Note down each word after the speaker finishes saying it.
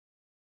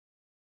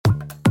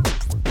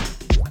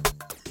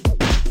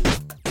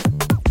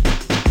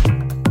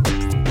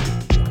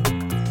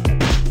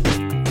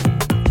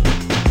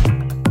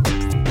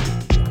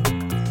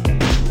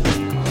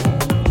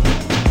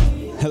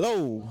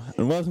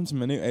welcome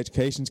to Maynooth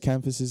Education's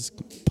Campus's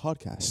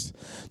podcast.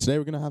 Today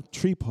we're going to have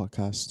 3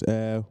 podcasts.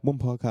 One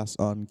podcast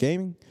on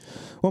gaming,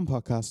 one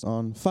podcast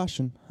on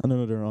fashion, and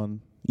another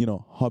on,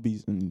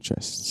 hobbies and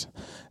interests.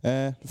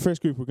 The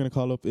first group we're going to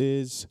call up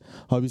is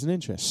hobbies and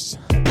interests.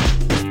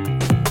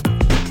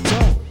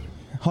 So,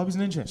 hobbies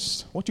and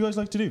interests. What do you guys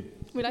like to do?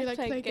 We like to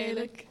play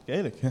Gaelic.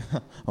 Gaelic?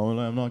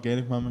 I'm not a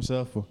Gaelic man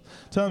myself, but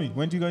tell me,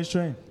 when do you guys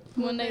train?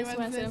 Mondays,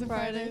 Wednesdays and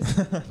Fridays.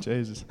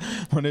 Jesus.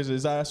 Mondays,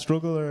 is that a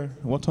struggle, or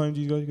what time do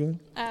you guys go?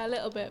 A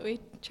little bit. We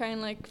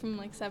train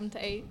from 7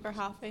 to 8 or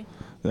half 8.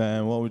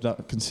 What would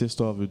that consist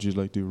of? Would you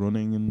do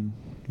running and?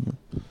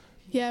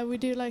 Yeah, we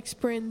do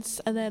sprints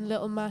and then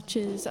little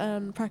matches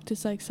and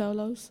practice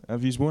solos.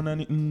 Have you won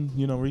anything,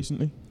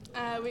 recently?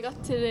 We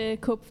got to the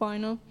cup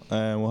final.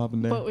 What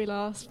happened there? But we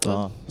lost.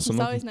 But it's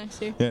always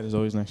next year. Yeah, there's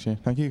always next year.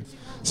 Thank you.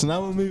 So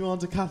now we'll move on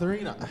to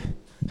Katharina.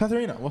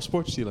 Katharina, what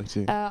sports do you like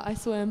to do? I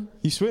swim.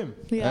 You swim?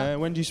 Yeah.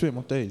 When do you swim?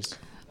 What days?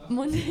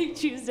 Monday,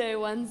 Tuesday,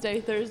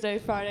 Wednesday, Thursday,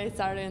 Friday,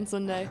 Saturday and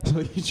Sunday. So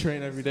you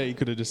train every day? You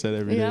could have just said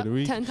every day of the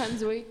week. 10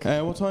 times a week.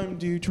 What time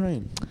do you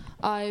train?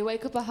 I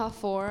wake up at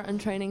 4:30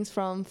 and training's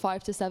from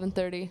 5 to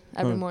 7:30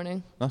 every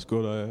morning. That's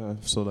good.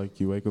 So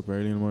you wake up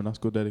early in the morning. That's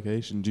good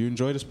dedication. Do you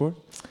enjoy the sport?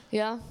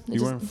 Yeah.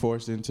 You weren't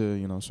forced into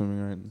swimming,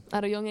 right?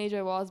 At a young age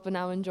I was, but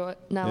now I enjoy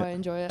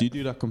it. Do you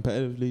do that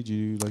competitively? Do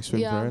you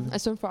swim for Ireland? Yeah, I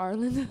swim for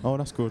Ireland. Oh,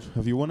 that's good.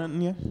 Have you won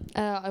anything yet?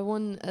 I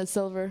won a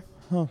silver.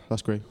 Oh,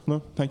 that's great.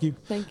 No, thank you.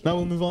 Thank you. Now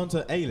we'll move on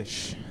to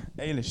Ailish.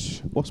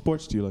 Ailish, what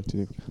sports do you like to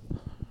do?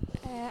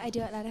 I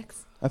do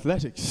athletics.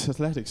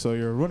 Athletics. So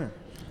you're a runner.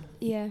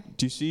 Yeah.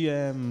 Do you see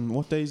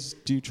what days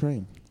do you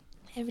train?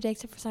 Every day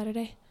except for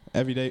Saturday.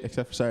 Every day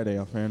except for Saturday.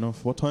 Oh, fair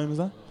enough. What time is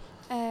that?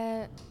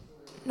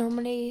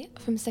 Normally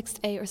from 6 to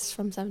 8 or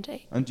from 7 to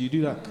 8. And do you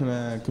do that kind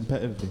of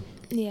competitively?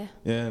 Yeah.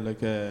 Yeah.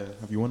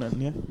 Have you won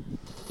anything yet?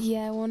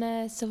 Yeah, I won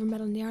a silver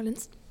medal in the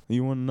Irelands.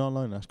 You won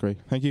online. That's great.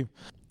 Thank you.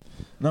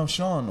 Now,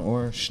 Sean,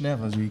 or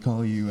Schnev as we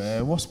call you,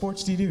 what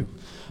sports do you do?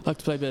 I like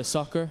to play a bit of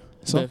soccer,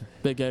 a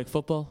bit Gaelic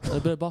football, and a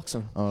bit of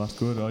boxing. Oh, that's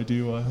good. I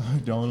do. I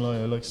don't lie.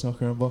 I like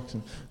soccer and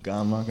boxing.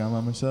 Gone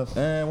myself.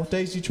 What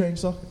days do you train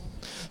soccer?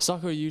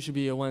 Soccer will usually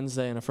be a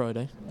Wednesday and a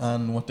Friday.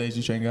 And what days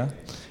do you train Ga?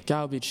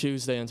 Ga will be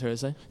Tuesday and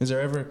Thursday. Is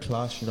there ever a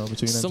clash, between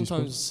them?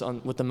 Sometimes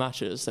with the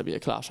matches there'll be a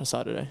clash on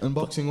Saturday. And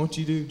boxing, what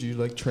do you do? Do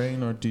you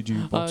train, or did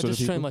you box I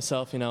just train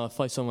myself, I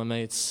fight some of my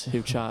mates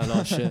who chat a lot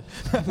of shit.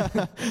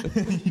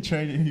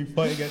 You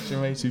fight against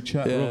your mates who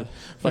chat? Yeah,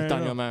 like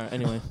Daniel Mara,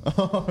 anyway.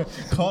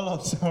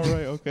 Call-ups,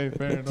 alright, okay,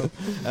 fair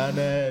enough.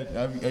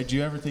 And do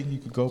you ever think you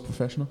could go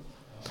professional?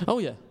 Oh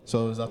yeah.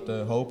 So is that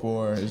the hope,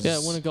 or is... Yeah,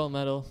 win a gold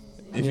medal.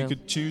 If you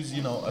could choose,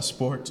 a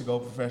sport to go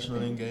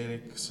professional in,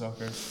 Gaelic,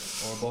 soccer,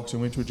 or boxing,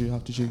 which would you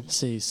have to choose?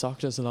 See,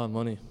 soccer does a lot of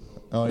money.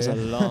 Oh, There's a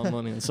lot of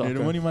money in soccer. You're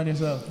the money man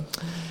yourself.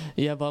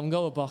 Yeah, but I'm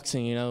going with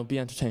boxing, be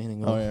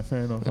entertaining. Oh yeah,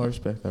 fair enough. I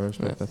respect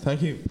that.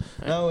 Thank you.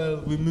 Now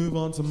we move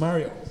on to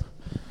Mario.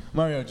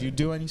 Mario, do you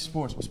do any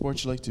sports? What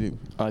sports you like to do?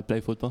 I play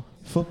football.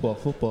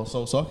 Football.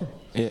 So soccer?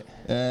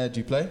 Yeah. Do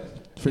you play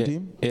for a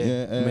team?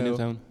 Yeah. Maynooth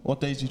Town. What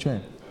days do you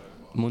train?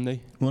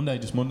 Monday,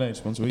 just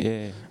once a week?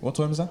 Yeah. What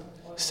time is that?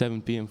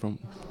 7 p.m.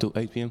 to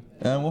 8 p.m.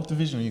 And what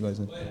division are you guys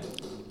in?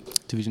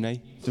 Division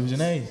A.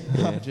 Division A?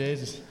 Yeah.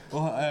 Jesus.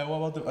 Well,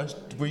 what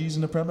about we're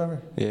using the Prem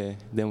ever? Yeah,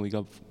 then we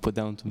got put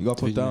down to... You got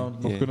put down?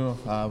 Yeah. Good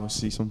enough. We'll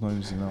see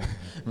sometimes,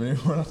 we're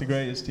not the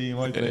greatest team.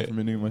 I play for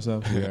Maynooth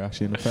myself. We're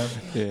actually in the Prem.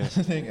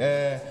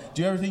 Yeah.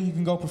 Do you ever think you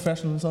can go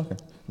professional in soccer? Is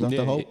that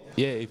the hope?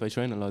 Yeah, if I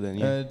train a lot then,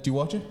 yeah. Do you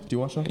watch it? Do you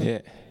watch soccer? Yeah.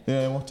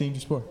 Yeah, what team do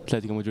you support?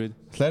 Atletico Madrid.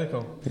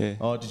 Atletico? Yeah.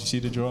 Oh, did you see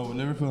the draw with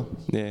Liverpool?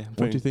 Yeah.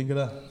 What do you think of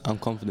that? I'm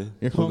confident.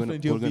 You're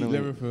confident you'll beat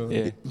Liverpool?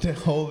 Yeah. The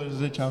holders of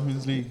the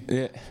Champions League?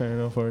 Yeah. Fair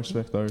enough, I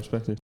respect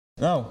it.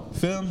 Now,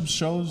 films,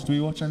 shows, do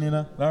you watch any of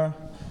that? Lara,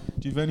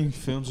 do you have any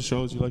films or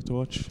shows you like to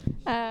watch?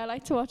 I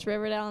like to watch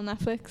Riverdale on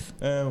Netflix.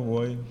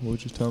 Why?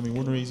 Would you tell me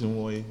one reason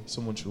why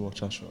someone should watch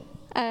that show?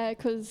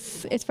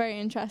 Because it's very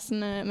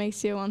interesting and it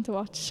makes you want to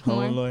watch I more.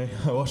 won't lie,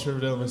 I watched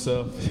Riverdale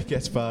myself. It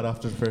gets bad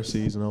after the first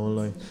season, I won't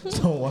lie.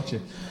 So don't watch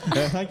it.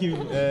 Thank you.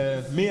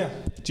 Mia,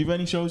 do you have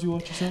any shows you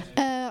watch yourself?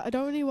 I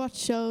don't really watch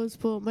shows,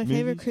 but my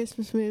favourite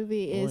Christmas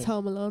movie is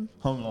Home Alone.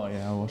 Home Alone,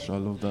 yeah, I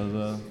love that as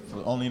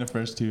well. Only the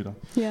first 2 though.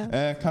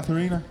 Yeah.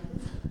 Katharina,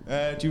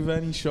 do you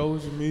have any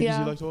shows or movies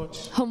you like to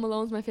watch? Home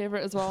Alone's my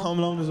favourite as well. Home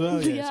Alone as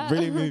well, yeah. It's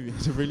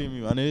a brilliant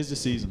movie. And it is the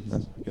season.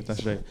 Let's get that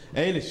straight.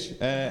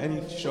 Ailish,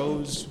 any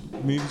shows,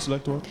 movies you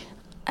like to watch?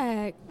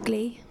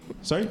 Glee.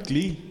 Sorry?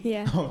 Glee?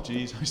 Yeah. Oh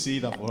jeez, I see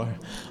that boy.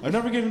 I've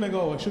never given it a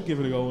go. I should give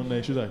it a go one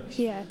day, should I?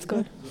 Yeah, it's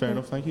good. Fair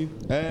enough, thank you.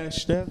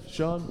 Steph,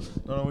 Sean,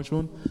 don't know which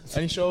one.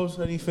 Any shows,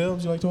 any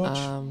films you like to watch?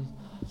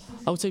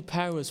 I would say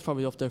Power is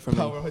probably up there for me.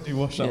 Power, I do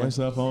watch that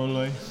myself, I won't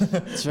lie.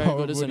 It's very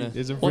good, isn't it?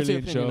 It's a What's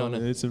your brilliant opinion show. on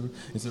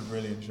it? It's a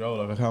brilliant show.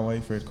 Like, I can't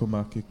wait for it to come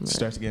back. It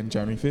starts again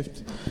January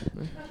 5th.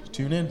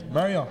 Tune in.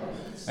 Mario,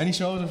 any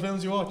shows or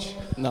films you watch?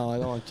 No, I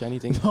don't watch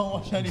anything. Don't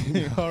watch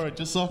anything? Alright,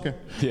 just soccer.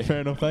 Yeah. Fair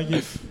enough, thank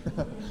you.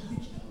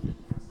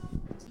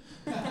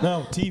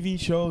 Now, TV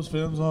shows,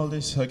 films, all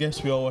this. I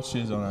guess we all watch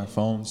this on our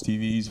phones,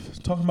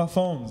 TVs. Talking about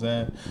phones,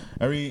 are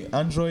we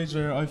Androids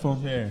or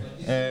iPhones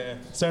here?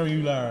 Sarah,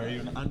 you, Lara, are you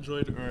an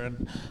Android or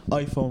an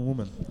iPhone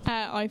woman?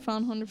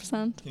 iPhone, 100%.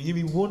 Can you give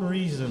me one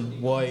reason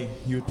why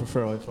you would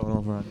prefer iPhone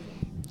over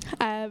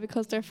Android?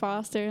 Because they're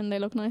faster and they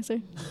look nicer.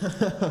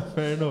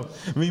 Fair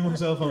enough. Me,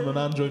 myself, I'm an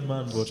Android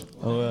man, but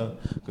oh well.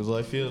 Because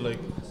I feel like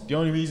the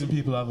only reason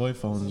people have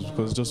iPhones is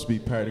because just to be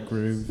part of the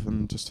groove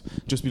and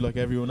just be like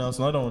everyone else.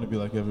 And I don't want to be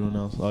like everyone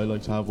else. I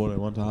like to have what I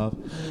want to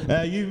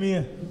have. You,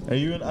 Mia, are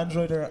you an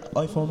Android or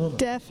iPhone woman?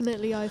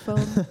 Definitely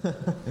iPhone.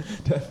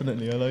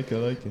 Definitely, I like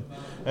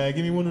it.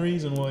 Give me one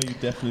reason why you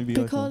definitely be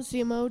because iPhone.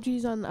 the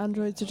emojis on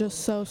Androids are just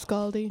so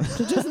scaldy.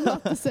 They're just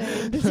not the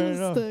same. They're Fair just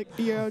enough.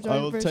 the Euro giant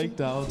I'll version.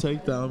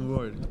 take that on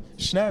board.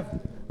 Schnev,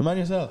 remind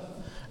yourself.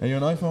 Are you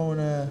an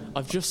iPhone?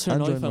 I've just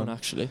turned Android iPhone man.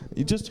 actually.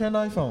 You just turned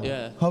iPhone?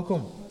 Yeah. How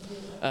come?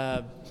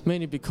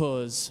 Mainly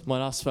because my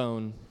last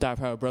phone, Dark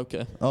Power broke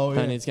it. Oh,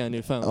 yeah. I need to get a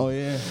new phone. Oh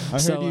yeah, I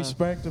So, heard you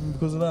sparked him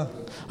because of that.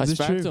 I Is this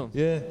sparked true? him.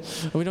 Yeah.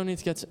 We don't need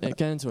to get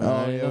into it. Oh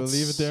right? yeah, we'll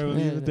leave it there. We'll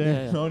leave it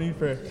there. Yeah. No need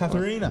for it.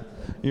 Katharina,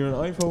 you're an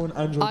iPhone,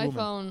 Android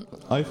woman.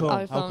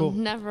 iPhone. How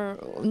come?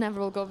 Never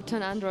will go to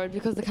an Android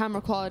because the camera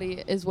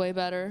quality is way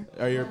better.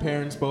 Are your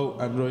parents both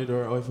Android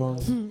or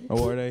iPhone?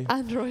 Or were they?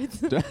 Androids.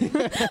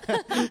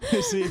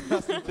 See,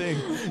 that's the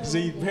thing.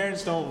 See,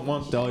 parents don't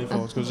want the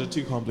iPhones because they're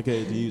too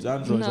complicated to use.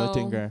 Androids, I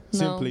think, are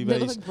simply they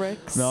look based. like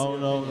bricks.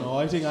 No.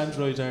 I think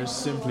Androids are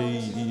simply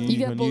You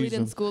get can bullied use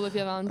in them. school if you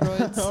have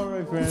Androids. All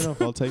right, fair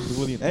enough. I'll take the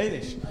bullying.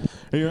 Ailish,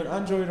 are you an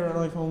Android or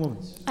an iPhone woman?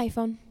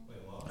 iPhone.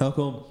 How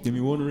come? Give me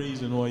one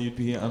reason why you'd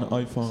be an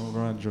iPhone over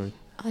Android.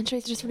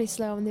 Androids are just really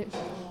slow and they're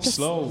just,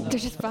 Slow? They're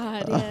just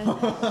bad,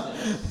 yeah.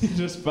 You're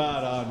just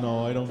bad.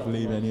 No, I don't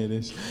believe any of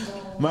this.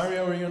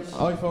 Mario, are you an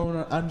iPhone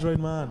or Android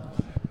man?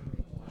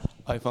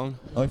 iPhone,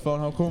 iPhone,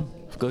 how come?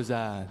 because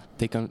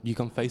you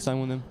can FaceTime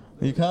with them.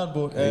 You can,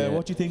 but Yeah.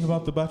 what do you think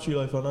about the battery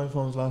life on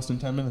iPhones lasting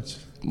 10 minutes?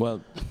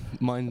 Well,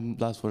 mine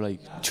lasts for like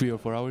 3 or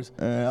 4 hours.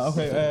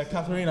 Okay,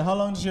 Katharina, how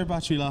long does your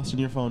battery last in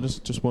your phone?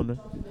 Just wondering.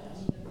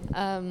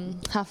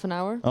 Half an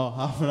hour. Oh,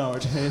 half an hour.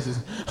 Jesus.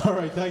 All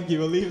right, thank you.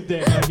 We'll leave it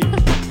there. Thank you.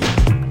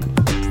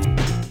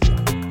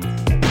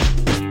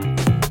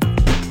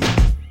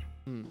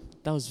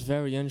 That was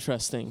very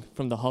interesting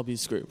from the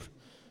hobbies group.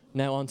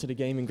 Now on to the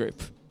gaming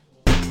group.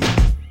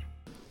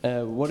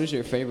 What is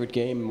your favourite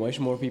game and why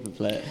should more people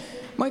play it?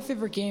 My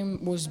favourite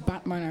game was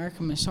Batman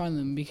Arkham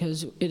Asylum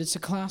because it's a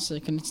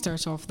classic and it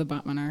starts off the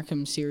Batman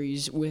Arkham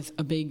series with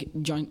a big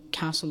giant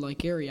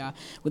castle-like area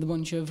with a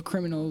bunch of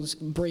criminals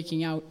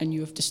breaking out and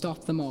you have to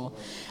stop them all.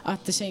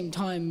 At the same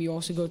time, you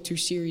also go through a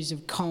series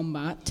of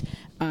combat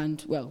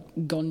and, well,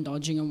 gun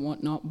dodging and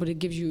whatnot, but it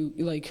gives you,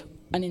 like,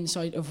 an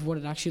insight of what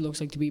it actually looks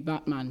like to be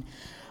Batman.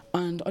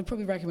 And I'd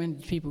probably recommend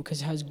it to people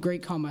because it has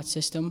great combat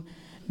system,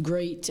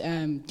 great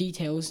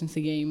details into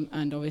the game,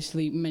 and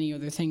obviously many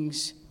other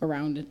things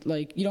around it.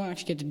 Like, you don't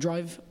actually get to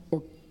drive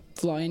or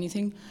fly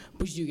anything,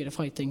 but you do get to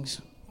fight things.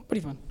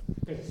 Pretty fun.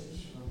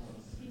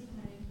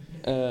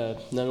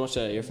 Then what's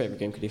your favourite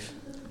game, Khalif?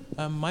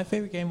 My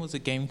favourite game was a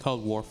game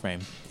called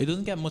Warframe. It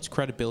doesn't get much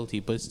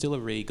credibility, but it's still a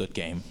really good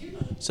game.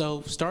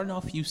 So starting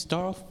off, you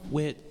start off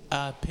with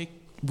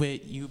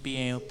you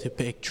being able to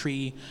pick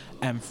 3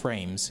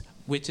 frames,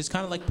 which is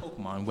kind of like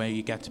Pokemon, where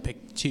you get to pick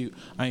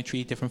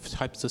 3 different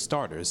types of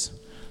starters.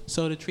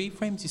 So the 3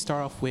 frames you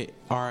start off with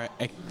are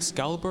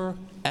Excalibur,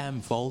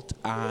 Volt,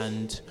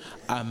 and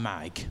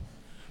Mag.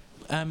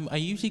 I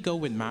usually go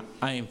with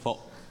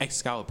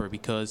Excalibur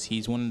because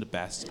he's one of the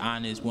best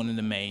and is one of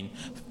the main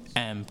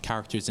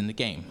characters in the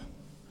game.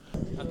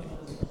 Okay.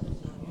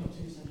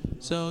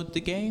 So the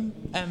game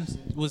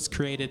was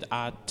created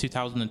at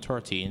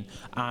 2013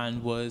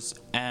 and was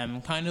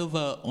kind of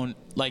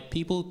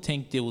people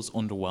think it was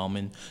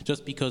underwhelming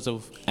just because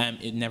of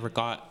it never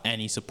got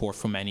any support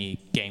from any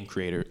game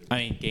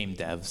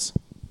devs,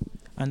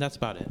 and that's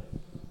about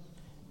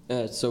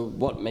it. So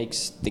what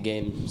makes the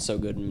game so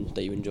good and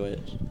that you enjoy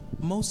it?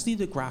 Mostly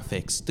the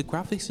graphics. The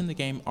graphics in the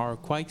game are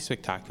quite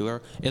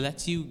spectacular. It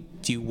lets you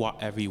do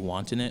whatever you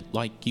want in it.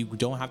 Like, you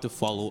don't have to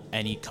follow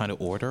any kind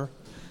of order.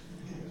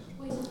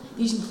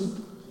 These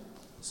include...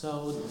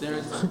 So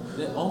there's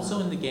also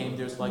in the game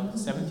there's like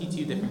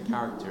 72 different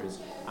characters,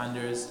 and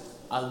there's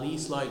at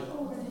least like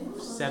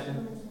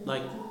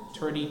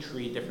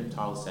 33 different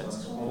tile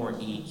sets for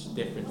each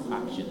different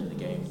faction in the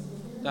game.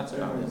 That's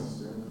about it.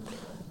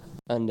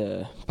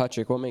 And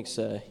Patrick, what makes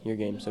your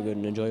game so good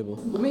and enjoyable?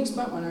 What makes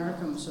Batman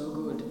Arkham so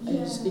good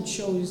is it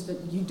shows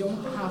that you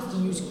don't have to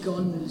use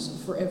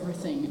guns for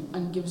everything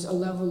and gives a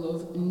level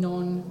of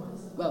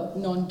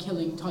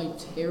non-killing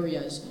typed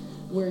areas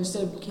where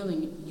instead of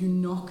killing, you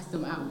knock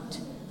them out.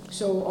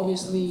 So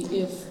obviously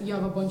if you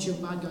have a bunch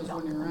of bad guys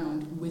running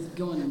around with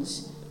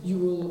guns, you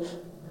will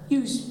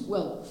use,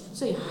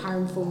 say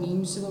harmful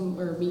means to them,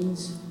 or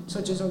means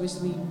such as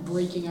obviously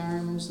breaking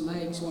arms,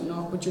 legs,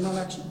 whatnot, but you're not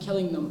actually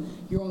killing them,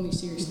 you're only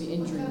seriously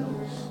injuring them.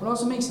 What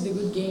also makes it a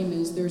good game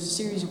is there's a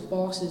series of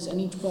bosses,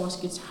 and each boss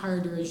gets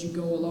harder as you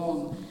go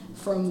along,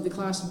 from the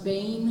class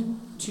Bane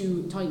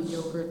to Titan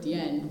Joker at the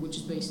end, which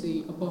is basically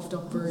a buffed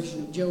up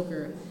version of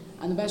Joker.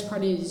 And the best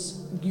part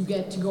is you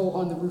get to go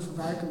on the roof of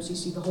Arkham, so you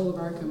see the whole of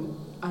Arkham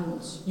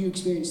and you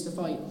experience the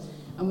fight.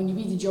 And when you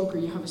beat the Joker,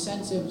 you have a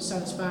sense of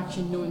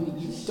satisfaction knowing that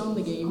you've done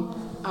the game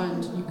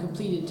and you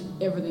completed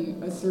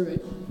everything through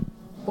it.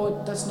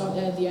 But that's not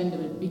the end of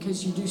it,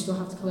 because you do still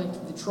have to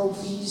collect the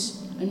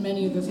trophies and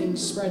many other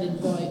things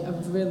spreaded by a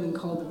villain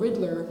called the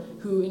Riddler,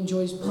 who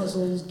enjoys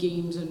puzzles,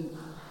 games, and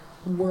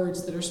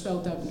words that are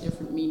spelled out in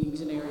different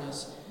meanings and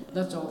areas.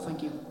 That's all,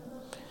 thank you.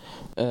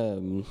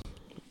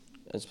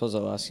 I suppose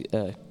I'll ask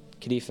you,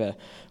 Khalifa,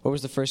 what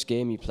was the first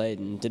game you played,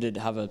 and did it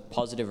have a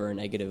positive or a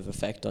negative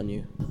effect on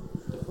you?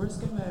 The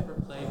first game I ever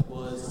played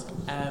was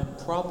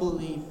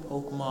probably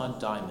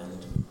Pokemon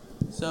Diamond.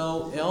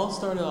 So it all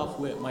started off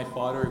with my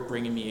father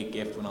bringing me a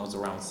gift when I was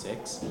around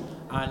 6,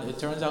 and it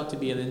turns out to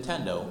be a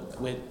Nintendo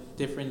with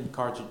different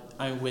cartridges,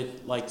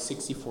 with like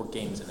 64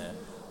 games in it.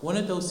 One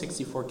of those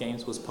 64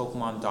 games was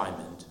Pokemon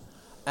Diamond.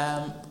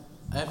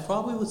 I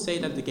probably would say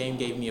that the game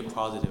gave me a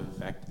positive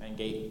effect and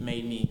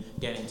made me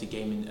get into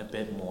gaming a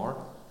bit more,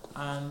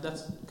 and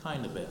that's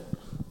kind of it.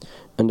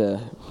 And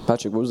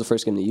Patrick, what was the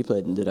first game that you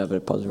played, and did it have a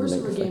positive or The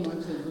negative first effect? game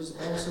I played was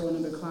also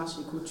another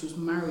classic, which was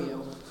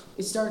Mario.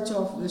 It starts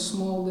off with a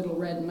small little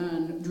red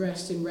man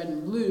dressed in red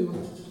and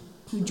blue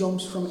who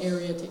jumps from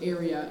area to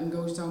area and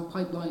goes down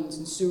pipelines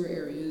and sewer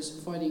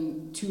areas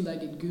fighting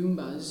two-legged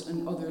Goombas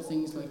and other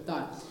things like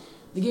that.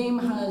 The game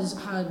has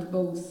had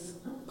both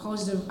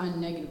positive and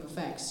negative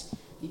effects.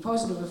 The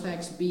positive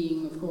effects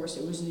being, of course,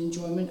 it was an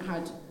enjoyment,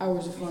 had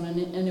hours of fun in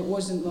it, and it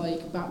wasn't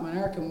like Batman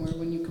Arkham where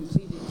when you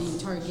completed the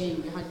entire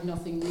game you had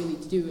nothing really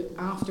to do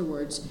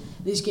afterwards.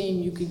 This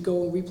game you could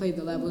go and replay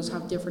the levels,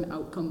 have different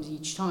outcomes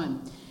each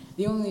time.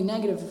 The only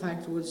negative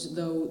effect was,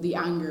 though, the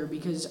anger,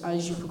 because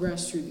as you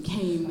progressed through the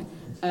game,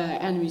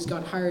 enemies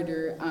got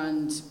harder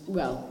and,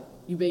 well,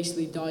 you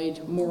basically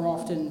died more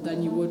often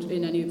than you would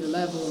in any other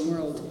level and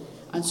world.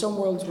 And some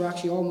worlds were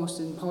actually almost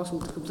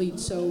impossible to complete,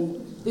 so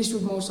this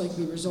would most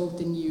likely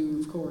result in you,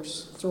 of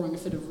course, throwing a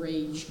fit of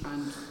rage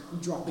and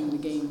dropping the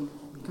game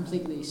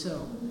completely.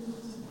 So,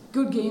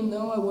 good game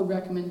though, I would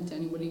recommend it to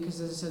anybody,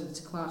 because as I said, it's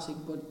a classic,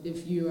 but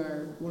if you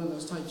are one of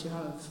those types who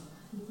have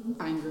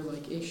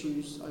anger-like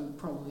issues, I would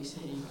probably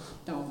say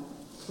don't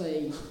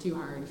play too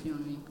hard, if you know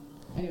what I mean.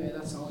 Anyway,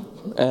 that's all.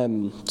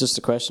 Just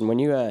a question. When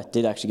you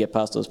did actually get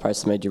past those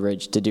parts that made you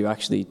rage, did you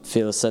actually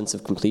feel a sense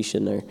of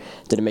completion, or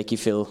did it make you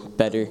feel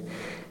better?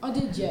 I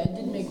did, yeah. It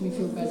did make me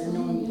feel better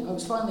knowing I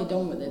was finally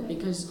done with it,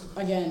 because,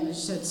 again,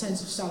 there's a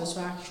sense of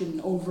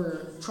satisfaction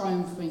over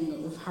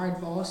triumphing with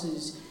hard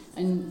bosses,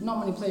 and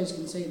not many players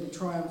can say they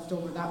triumphed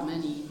over that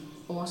many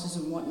bosses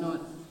and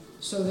whatnot.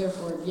 So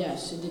therefore,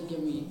 yes, it did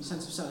give me a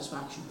sense of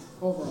satisfaction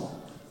overall.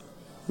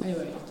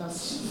 Anyway,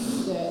 that's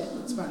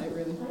about it,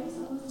 really.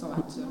 That's all I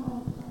have to say.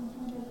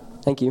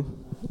 Thank you.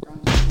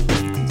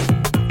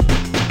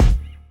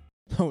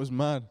 That was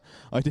mad.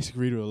 I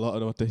disagreed with a lot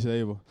of what they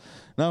say, but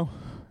now,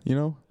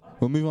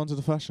 we'll move on to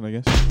the fashion, I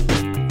guess.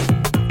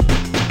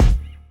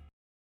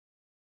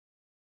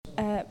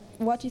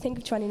 What do you think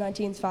of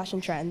 2019's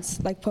fashion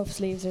trends, like puff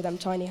sleeves or them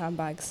tiny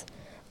handbags?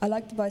 I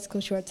like the bicycle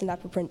shorts and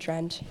leopard print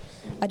trend.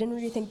 I didn't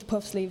really think the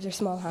puff sleeves or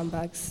small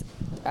handbags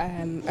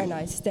are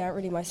nice. They aren't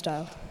really my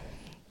style.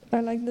 I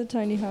like the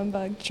tiny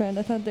handbag trend.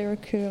 I thought they were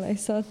cool. I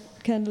saw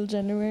Kendall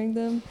Jenner wearing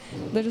them.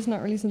 They're just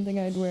not really something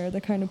I'd wear. They're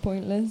kind of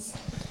pointless.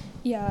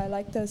 Yeah, I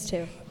like those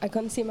too. I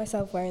couldn't see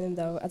myself wearing them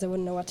though, as I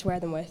wouldn't know what to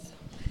wear them with.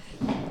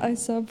 I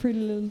saw Pretty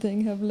Little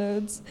Thing have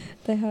loads.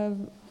 They have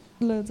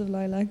loads of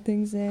lilac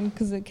things in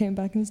because it came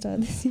back in style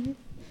this year.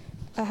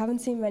 I haven't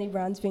seen many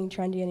brands being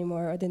trendy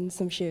anymore other than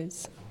some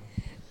shoes.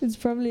 It's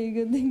probably a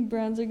good thing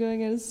brands are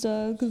going out of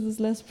style because there's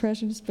less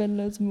pressure to spend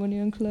loads of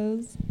money on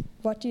clothes.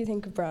 What do you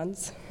think of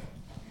brands?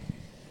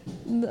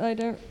 I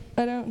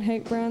don't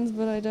hate brands,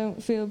 but I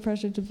don't feel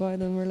pressured to buy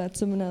them or let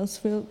someone else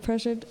feel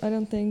pressured. I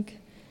don't think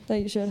that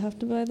you should have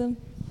to buy them.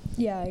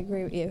 Yeah, I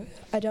agree with you.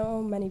 I don't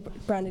own many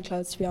branded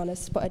clothes, to be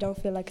honest, but I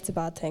don't feel like it's a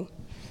bad thing.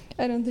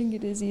 I don't think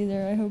it is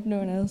either. I hope no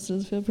one else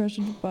does feel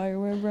pressured to buy or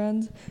wear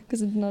brands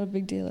because it's not a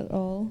big deal at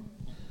all.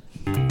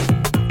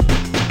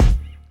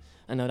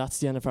 And now that's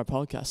the end of our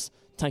podcast.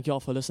 Thank you all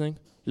for listening.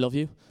 Love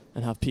you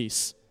and have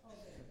peace.